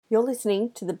You're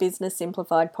listening to the Business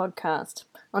Simplified podcast.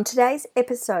 On today's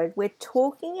episode, we're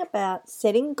talking about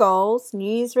setting goals, New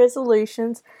Year's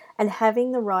resolutions, and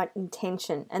having the right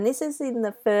intention. And this is in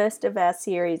the first of our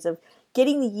series of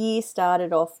getting the year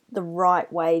started off the right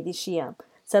way this year.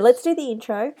 So let's do the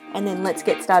intro and then let's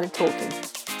get started talking.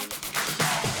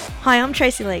 Hi, I'm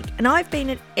Tracy Leake, and I've been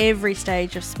at every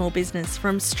stage of small business,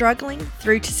 from struggling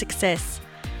through to success.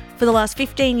 For the last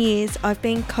 15 years, I've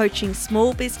been coaching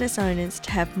small business owners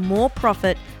to have more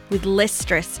profit with less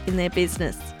stress in their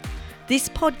business. This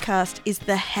podcast is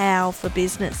the how for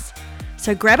business.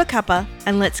 So grab a cuppa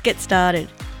and let's get started.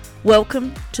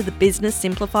 Welcome to the Business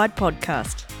Simplified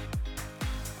podcast.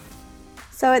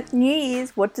 So at New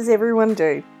Year's, what does everyone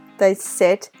do? They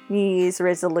set New Year's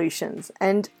resolutions.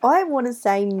 And I want to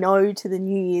say no to the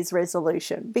New Year's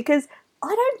resolution because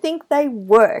I don't think they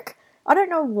work. I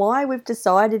don't know why we've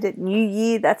decided at New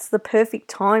Year that's the perfect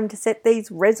time to set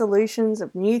these resolutions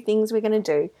of new things we're going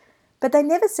to do, but they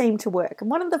never seem to work. And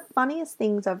one of the funniest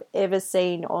things I've ever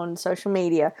seen on social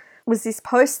media was this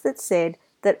post that said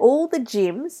that all the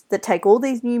gyms that take all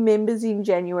these new members in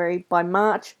January by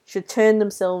March should turn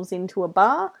themselves into a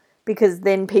bar because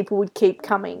then people would keep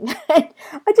coming.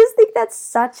 I just think that's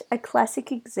such a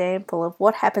classic example of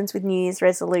what happens with New Year's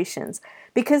resolutions,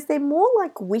 because they're more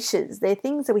like wishes. They're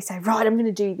things that we say, right, I'm going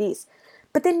to do this,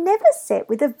 but they're never set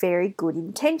with a very good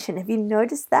intention. Have you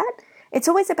noticed that? It's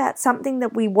always about something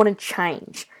that we want to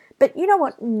change. But you know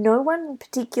what? No one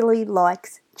particularly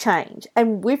likes change.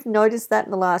 And we've noticed that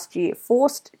in the last year.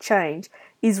 Forced change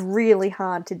is really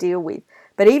hard to deal with.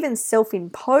 But even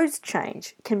self-imposed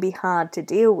change can be hard to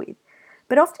deal with.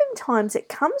 But oftentimes it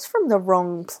comes from the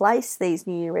wrong place, these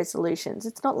New Year resolutions.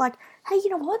 It's not like, hey, you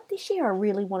know what? This year I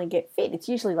really want to get fit. It's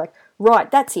usually like,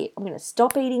 right, that's it. I'm going to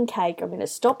stop eating cake. I'm going to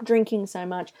stop drinking so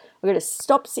much. I'm going to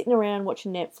stop sitting around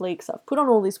watching Netflix. I've put on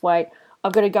all this weight.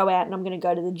 I've got to go out and I'm going to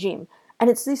go to the gym. And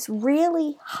it's this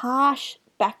really harsh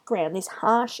background, this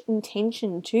harsh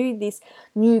intention to this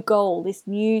new goal, this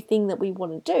new thing that we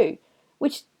want to do,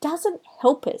 which doesn't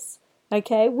help us,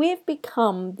 okay? We've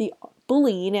become the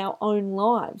bully in our own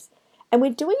lives. And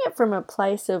we're doing it from a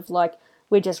place of like,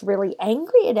 we're just really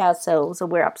angry at ourselves, or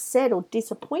we're upset or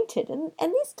disappointed. And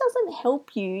this doesn't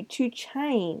help you to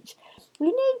change. You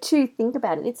need to think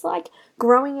about it. It's like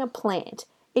growing a plant.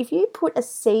 If you put a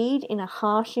seed in a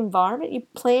harsh environment, you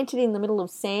plant it in the middle of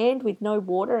sand with no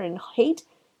water and heat,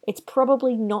 it's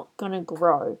probably not going to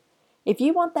grow. If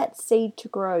you want that seed to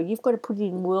grow, you've got to put it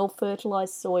in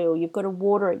well-fertilized soil. You've got to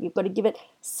water it. You've got to give it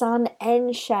sun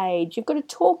and shade. You've got to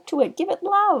talk to it, give it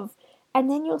love, and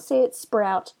then you'll see it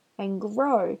sprout and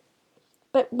grow.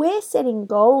 But we're setting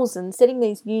goals and setting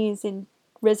these New Year's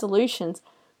resolutions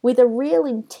with a real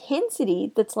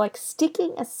intensity that's like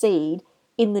sticking a seed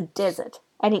in the desert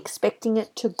and expecting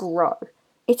it to grow.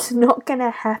 It's not going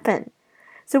to happen.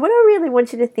 So what I really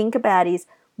want you to think about is,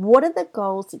 what are the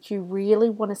goals that you really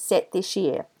want to set this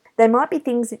year? They might be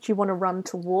things that you want to run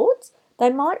towards. They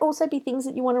might also be things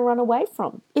that you want to run away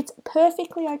from. It's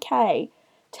perfectly okay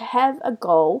to have a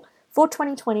goal for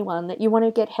 2021 that you want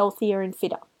to get healthier and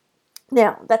fitter.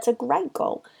 Now, that's a great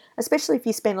goal, especially if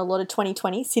you spend a lot of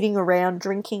 2020 sitting around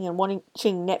drinking and watching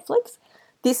Netflix.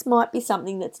 This might be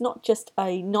something that's not just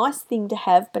a nice thing to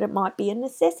have, but it might be a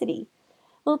necessity.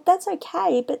 Well, that's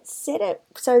okay, but set it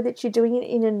so that you're doing it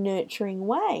in a nurturing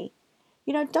way.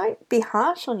 You know, don't be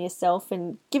harsh on yourself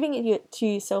and giving it to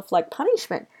yourself like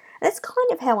punishment. That's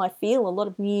kind of how I feel a lot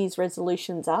of New Year's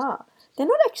resolutions are. They're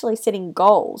not actually setting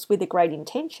goals with a great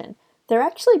intention. They're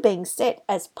actually being set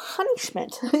as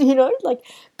punishment, like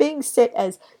being set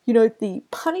as, the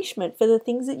punishment for the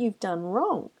things that you've done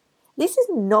wrong. This is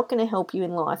not going to help you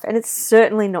in life, and it's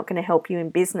certainly not going to help you in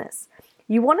business.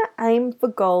 You want to aim for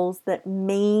goals that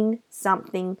mean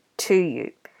something to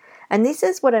you. And this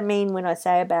is what I mean when I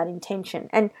say about intention.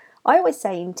 And I always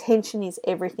say intention is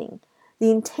everything.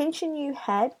 The intention you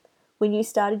had when you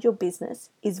started your business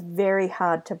is very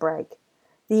hard to break.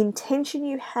 The intention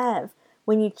you have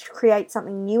when you create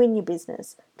something new in your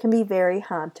business can be very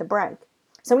hard to break.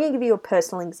 So I'm going to give you a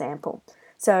personal example.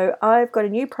 So I've got a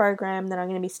new program that I'm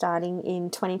going to be starting in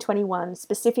 2021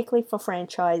 specifically for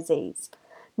franchisees.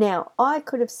 Now, I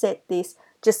could have set this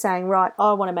just saying, right,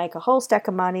 I want to make a whole stack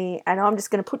of money and I'm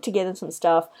just going to put together some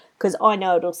stuff because I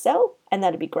know it'll sell and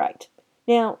that'd be great.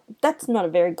 Now, that's not a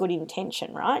very good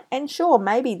intention, right? And sure,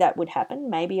 maybe that would happen.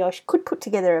 Maybe I could put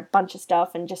together a bunch of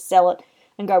stuff and just sell it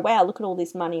and go, wow, look at all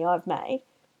this money I've made.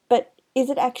 But is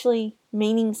it actually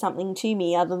meaning something to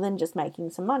me other than just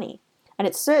making some money? And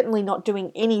it's certainly not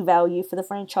doing any value for the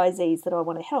franchisees that I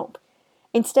want to help.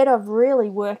 Instead, I've really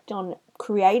worked on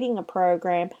creating a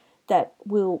program that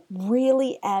will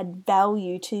really add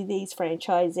value to these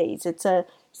franchisees. It's a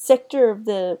sector of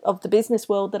the business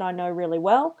world that I know really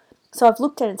well. So I've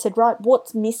looked at it and said, right,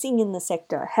 what's missing in the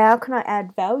sector? How can I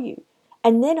add value?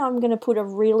 And then I'm going to put a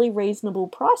really reasonable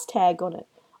price tag on it.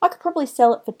 I could probably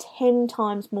sell it for 10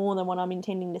 times more than what I'm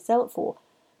intending to sell it for.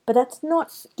 But that's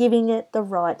not giving it the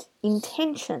right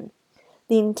intention.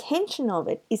 The intention of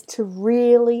it is to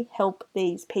really help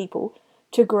these people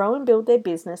to grow and build their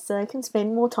business so they can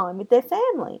spend more time with their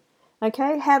family.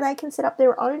 Okay, how they can set up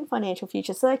their own financial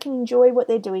future so they can enjoy what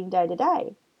they're doing day to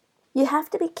day. You have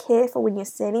to be careful when you're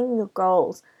setting your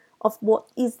goals of what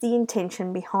is the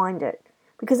intention behind it.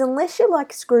 Because unless you're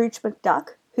like Scrooge McDuck,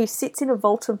 who sits in a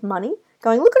vault of money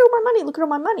going, look at all my money, look at all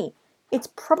my money, it's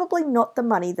probably not the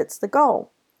money that's the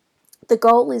goal. The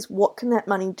goal is, what can that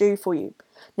money do for you?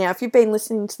 Now, if you've been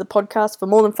listening to the podcast for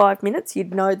more than 5 minutes,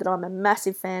 you'd know that I'm a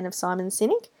massive fan of Simon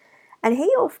Sinek. And he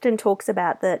often talks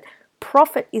about that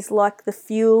profit is like the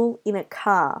fuel in a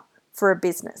car for a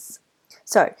business.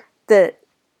 So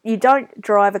you don't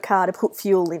drive a car to put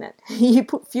fuel in it. You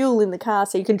put fuel in the car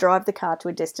so you can drive the car to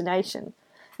a destination.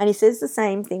 And he says the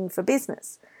same thing for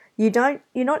business. You're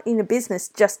not in a business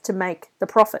just to make the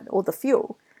profit or the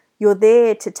fuel. You're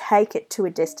there to take it to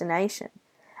a destination.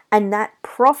 And that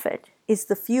profit is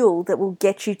the fuel that will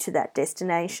get you to that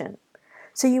destination.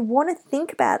 So you want to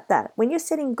think about that. When you're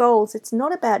setting goals, it's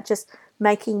not about just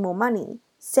making more money.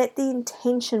 Set the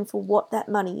intention for what that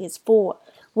money is for.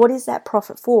 What is that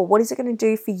profit for? What is it going to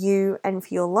do for you and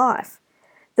for your life?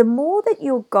 The more that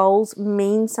your goals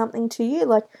mean something to you,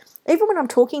 like even when I'm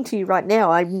talking to you right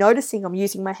now, I'm noticing I'm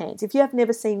using my hands. If you have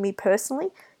never seen me personally,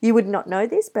 you would not know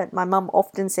this, but my mum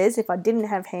often says if I didn't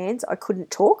have hands, I couldn't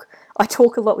talk. I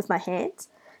talk a lot with my hands.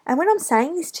 And when I'm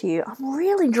saying this to you, I'm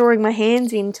really drawing my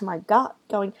hands into my gut,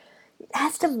 going, it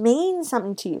has to mean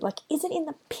something to you. Like, is it in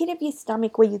the pit of your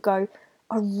stomach where you go,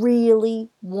 I really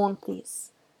want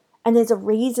this? And there's a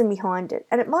reason behind it.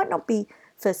 And it might not be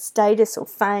for status or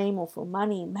fame or for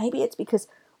money. Maybe it's because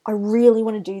I really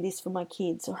want to do this for my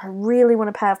kids, or I really want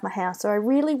to pay off my house, or I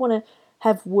really want to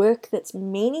have work that's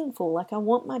meaningful. Like, I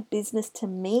want my business to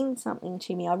mean something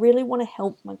to me. I really want to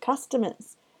help my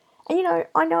customers. And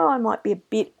I know I might be a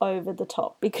bit over the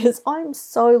top because I'm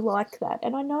so like that.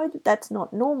 And I know that that's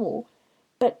not normal.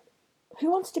 But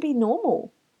who wants to be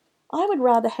normal? I would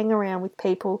rather hang around with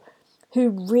people who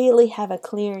really have a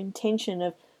clear intention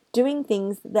of doing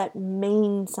things that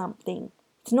mean something.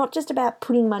 It's not just about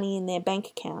putting money in their bank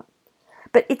account.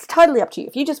 But it's totally up to you.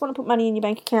 If you just want to put money in your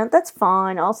bank account, that's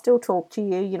fine. I'll still talk to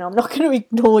you. I'm not going to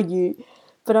ignore you.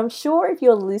 But I'm sure if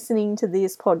you're listening to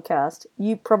this podcast,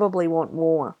 you probably want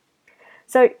more.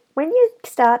 So when you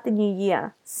start the new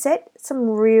year, set some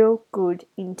real good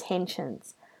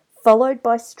intentions, followed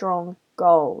by strong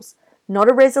goals. Not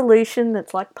a resolution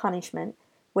that's like punishment.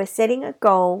 We're setting a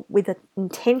goal with an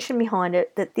intention behind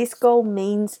it that this goal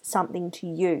means something to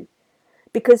you.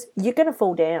 Because you're going to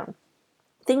fall down.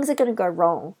 Things are going to go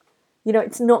wrong.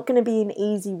 It's not going to be an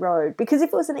easy road. Because if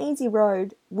it was an easy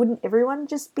road, wouldn't everyone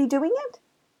just be doing it?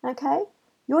 Okay?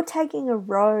 You're taking a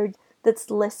road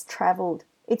that's less traveled.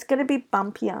 It's going to be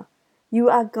bumpier. You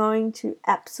are going to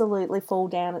absolutely fall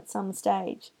down at some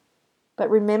stage. But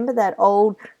remember that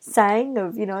old saying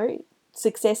of,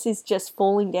 success is just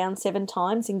falling down 7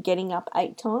 times and getting up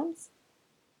 8 times?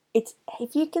 It's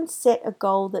if you can set a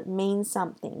goal that means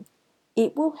something,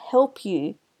 it will help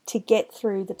you to get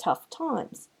through the tough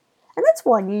times. And that's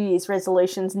why New Year's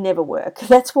resolutions never work.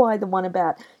 That's why the one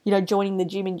about, joining the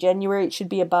gym in January, it should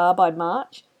be a bar by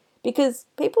March. Because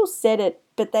people said it,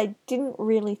 but they didn't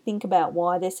really think about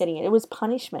why they're setting it. It was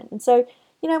punishment. And so,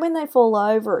 when they fall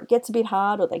over, it gets a bit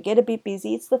hard or they get a bit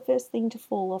busy, it's the first thing to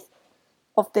fall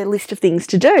off their list of things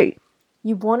to do.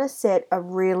 You want to set a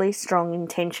really strong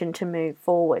intention to move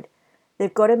forward.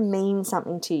 They've got to mean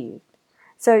something to you.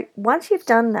 So once you've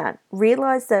done that,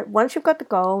 realize that once you've got the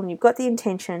goal and you've got the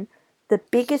intention, the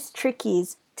biggest trick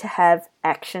is to have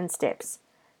action steps.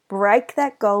 Break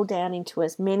that goal down into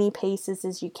as many pieces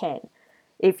as you can.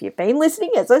 If you've been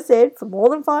listening, as I said, for more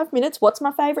than 5 minutes, what's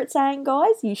my favourite saying,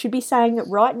 guys? You should be saying it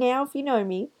right now if you know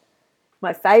me.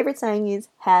 My favourite saying is,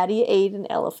 how do you eat an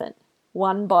elephant?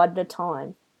 One bite at a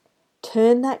time.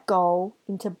 Turn that goal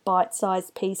into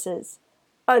bite-sized pieces.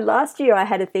 Last year I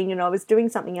had a thing and I was doing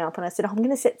something up and I said, I'm going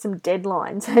to set some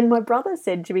deadlines. And my brother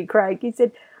said to me, Craig, he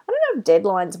said, I don't know if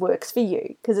deadlines works for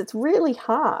you because it's really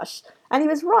harsh. And he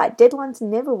was right. Deadlines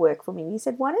never work for me. He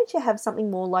said, why don't you have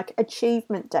something more like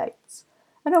achievement dates?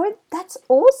 And I went, that's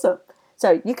awesome.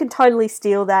 So you can totally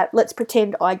steal that. Let's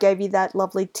pretend I gave you that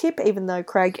lovely tip, even though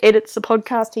Craig edits the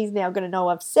podcast. He's now going to know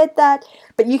I've said that.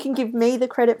 But you can give me the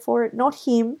credit for it, not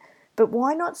him. But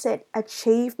why not set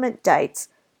achievement dates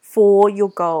for your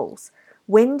goals?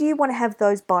 When do you want to have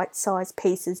those bite-sized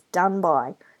pieces done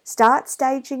by? Start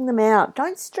staging them out.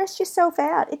 Don't stress yourself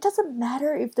out. It doesn't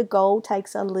matter if the goal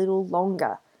takes a little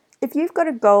longer. If you've got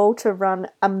a goal to run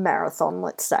a marathon,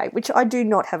 let's say, which I do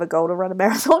not have a goal to run a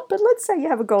marathon, but let's say you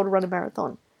have a goal to run a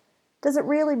marathon. Does it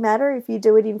really matter if you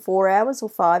do it in 4 hours or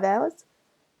 5 hours?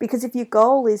 Because if your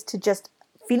goal is to just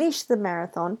finish the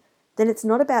marathon, then it's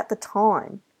not about the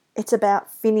time. It's about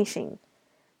finishing.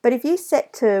 But if you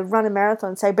set to run a marathon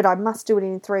and say, but I must do it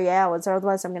in 3 hours or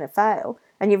otherwise I'm going to fail,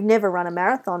 and you've never run a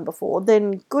marathon before,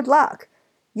 then good luck.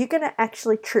 You're going to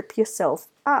actually trip yourself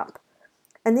up.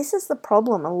 And this is the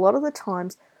problem. A lot of the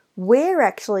times, we're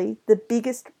actually the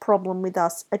biggest problem with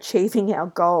us achieving our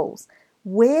goals.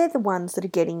 We're the ones that are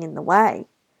getting in the way.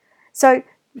 So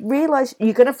realize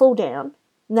you're going to fall down,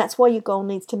 and that's why your goal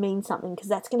needs to mean something, because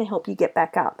that's going to help you get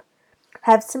back up.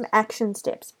 Have some action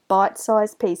steps,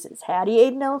 bite-sized pieces. How do you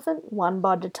eat an elephant? One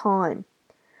bite at a time.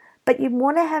 But you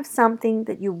want to have something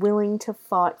that you're willing to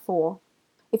fight for.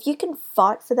 If you can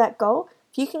fight for that goal,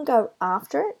 if you can go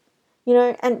after it,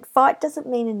 and fight doesn't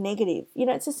mean a negative.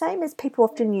 It's the same as people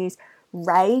often use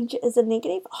rage as a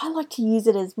negative. I like to use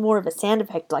it as more of a sound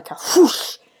effect, like a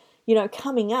whoosh,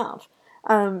 coming up.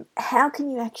 How can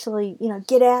you actually,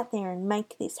 get out there and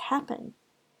make this happen?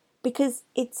 Because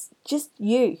it's just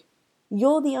you.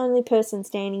 You're the only person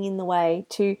standing in the way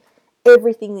to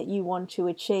everything that you want to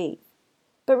achieve.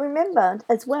 But remember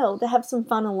as well to have some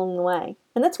fun along the way.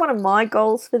 And that's one of my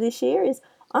goals for this year is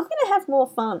I'm going to have more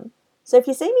fun. So if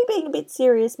you see me being a bit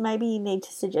serious, maybe you need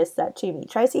to suggest that to me.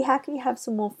 Tracy, how can you have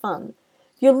some more fun?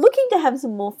 If you're looking to have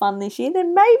some more fun this year,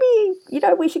 then maybe,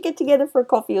 we should get together for a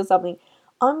coffee or something.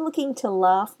 I'm looking to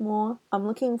laugh more. I'm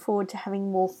looking forward to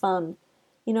having more fun.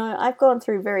 I've gone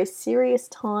through a very serious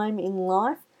time in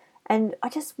life and I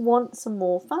just want some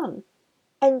more fun.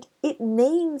 And it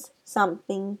means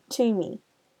something to me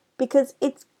because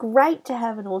it's great to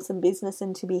have an awesome business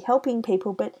and to be helping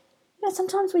people, but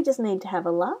sometimes we just need to have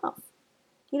a laugh.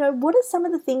 What are some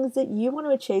of the things that you want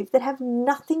to achieve that have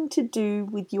nothing to do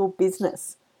with your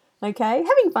business? Okay,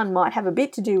 having fun might have a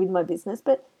bit to do with my business,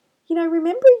 but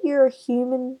remember you're a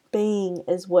human being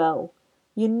as well.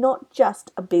 You're not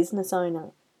just a business owner.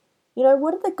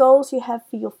 What are the goals you have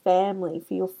for your family,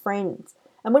 for your friends?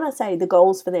 And when I say the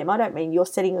goals for them, I don't mean you're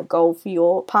setting a goal for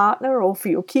your partner or for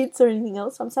your kids or anything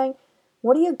else. I'm saying,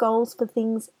 what are your goals for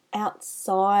things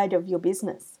outside of your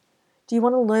business? Do you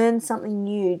want to learn something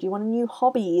new? Do you want a new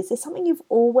hobby? Is there something you've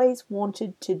always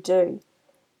wanted to do?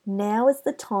 Now is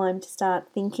the time to start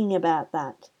thinking about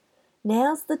that.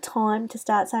 Now's the time to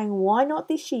start saying, why not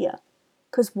this year?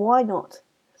 Because why not?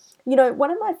 One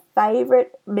of my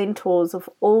favourite mentors of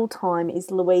all time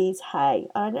is Louise Hay.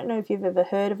 I don't know if you've ever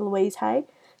heard of Louise Hay.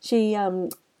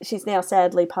 She's now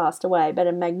sadly passed away, but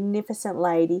a magnificent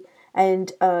lady,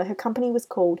 and her company was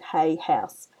called Hay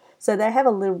House. So they have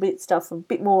a little bit stuff, a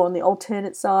bit more on the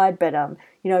alternate side, but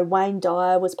Wayne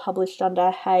Dyer was published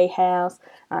under Hay House,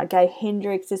 Gay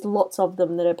Hendricks, there's lots of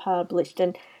them that are published,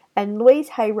 and Louise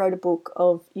Hay wrote a book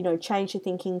of, change your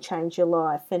thinking, change your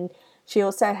life, and she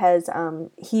also has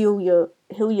heal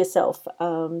yourself.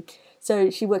 So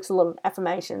she works a lot of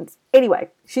affirmations. Anyway,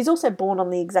 she's also born on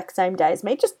the exact same day as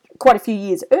me, just quite a few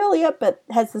years earlier, but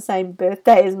has the same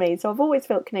birthday as me. So I've always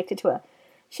felt connected to her.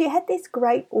 She had this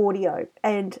great audio,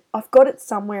 and I've got it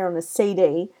somewhere on a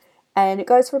CD, and it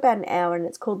goes for about an hour, and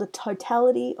it's called The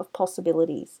Totality of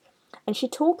Possibilities. And she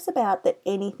talks about that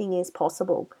anything is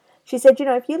possible. She said,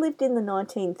 if you lived in the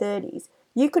 1930s,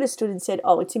 you could have stood and said,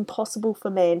 oh, it's impossible for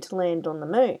man to land on the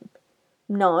moon.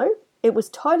 No, it was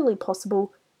totally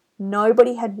possible.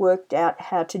 Nobody had worked out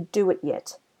how to do it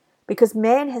yet because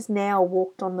man has now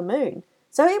walked on the moon.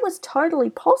 So it was totally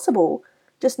possible,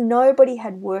 just nobody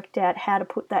had worked out how to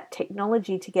put that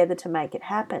technology together to make it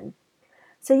happen.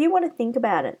 So you want to think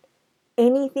about it.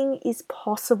 Anything is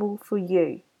possible for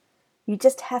you. You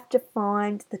just have to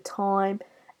find the time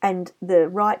and the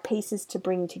right pieces to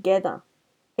bring together.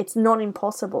 It's not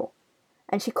impossible.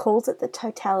 And she calls it the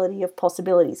totality of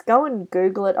possibilities. Go and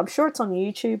Google it. I'm sure it's on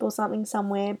YouTube or something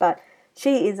somewhere, but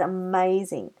she is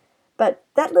amazing. But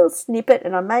that little snippet,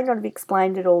 and I may not have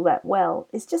explained it all that well,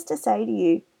 is just to say to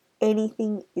you,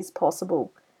 anything is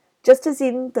possible. Just as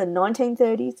in the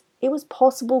 1930s, it was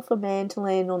possible for man to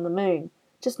land on the moon.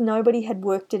 Just nobody had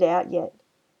worked it out yet.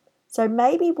 So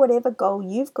maybe whatever goal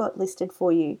you've got listed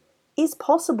for you is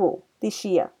possible this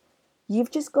year.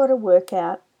 You've just got to work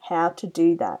out how to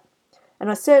do that. And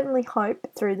I certainly hope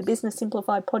through the Business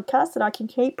Simplified podcast that I can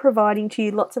keep providing to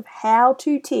you lots of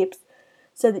how-to tips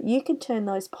so that you can turn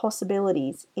those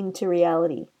possibilities into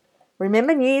reality.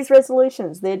 Remember, New Year's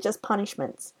resolutions, they're just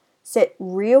punishments. Set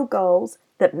real goals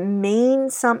that mean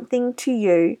something to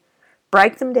you,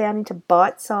 break them down into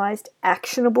bite-sized,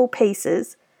 actionable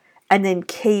pieces, and then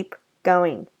keep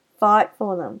going. Fight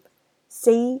for them.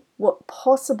 See what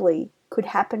possibly could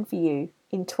happen for you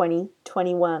in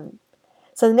 2021.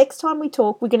 So the next time we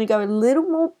talk, we're going to go a little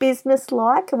more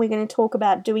business-like, and we're going to talk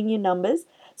about doing your numbers.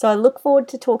 So I look forward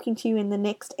to talking to you in the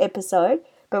next episode,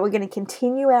 but we're going to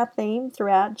continue our theme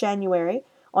throughout January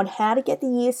on how to get the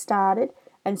year started,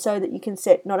 and so that you can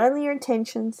set not only your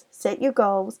intentions, set your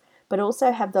goals, but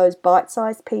also have those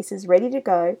bite-sized pieces ready to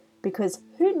go, because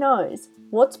who knows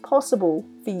what's possible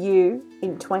for you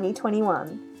in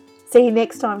 2021. See you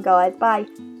next time, guys. Bye.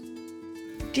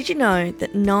 Did you know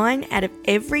that 9 out of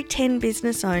every 10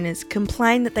 business owners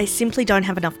complain that they simply don't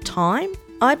have enough time?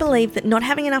 I believe that not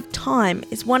having enough time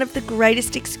is one of the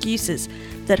greatest excuses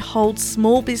that holds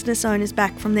small business owners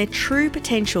back from their true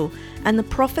potential and the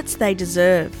profits they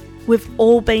deserve. We've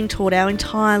all been taught our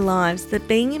entire lives that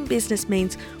being in business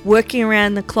means working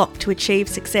around the clock to achieve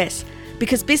success,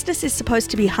 because business is supposed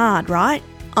to be hard, right?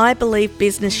 I believe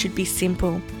business should be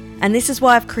simple, and this is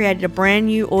why I've created a brand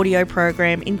new audio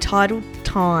program entitled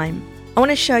Time. I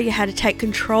want to show you how to take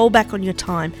control back on your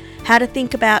time, how to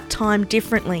think about time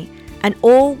differently, and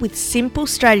all with simple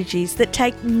strategies that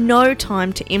take no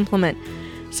time to implement,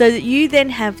 so that you then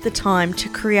have the time to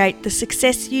create the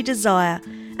success you desire.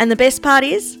 And the best part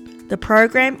is, the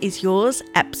program is yours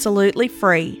absolutely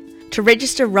free. To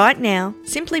register right now,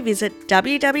 simply visit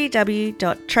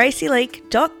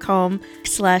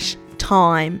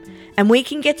www.tracyleek.com/time, and we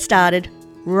can get started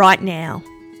right now.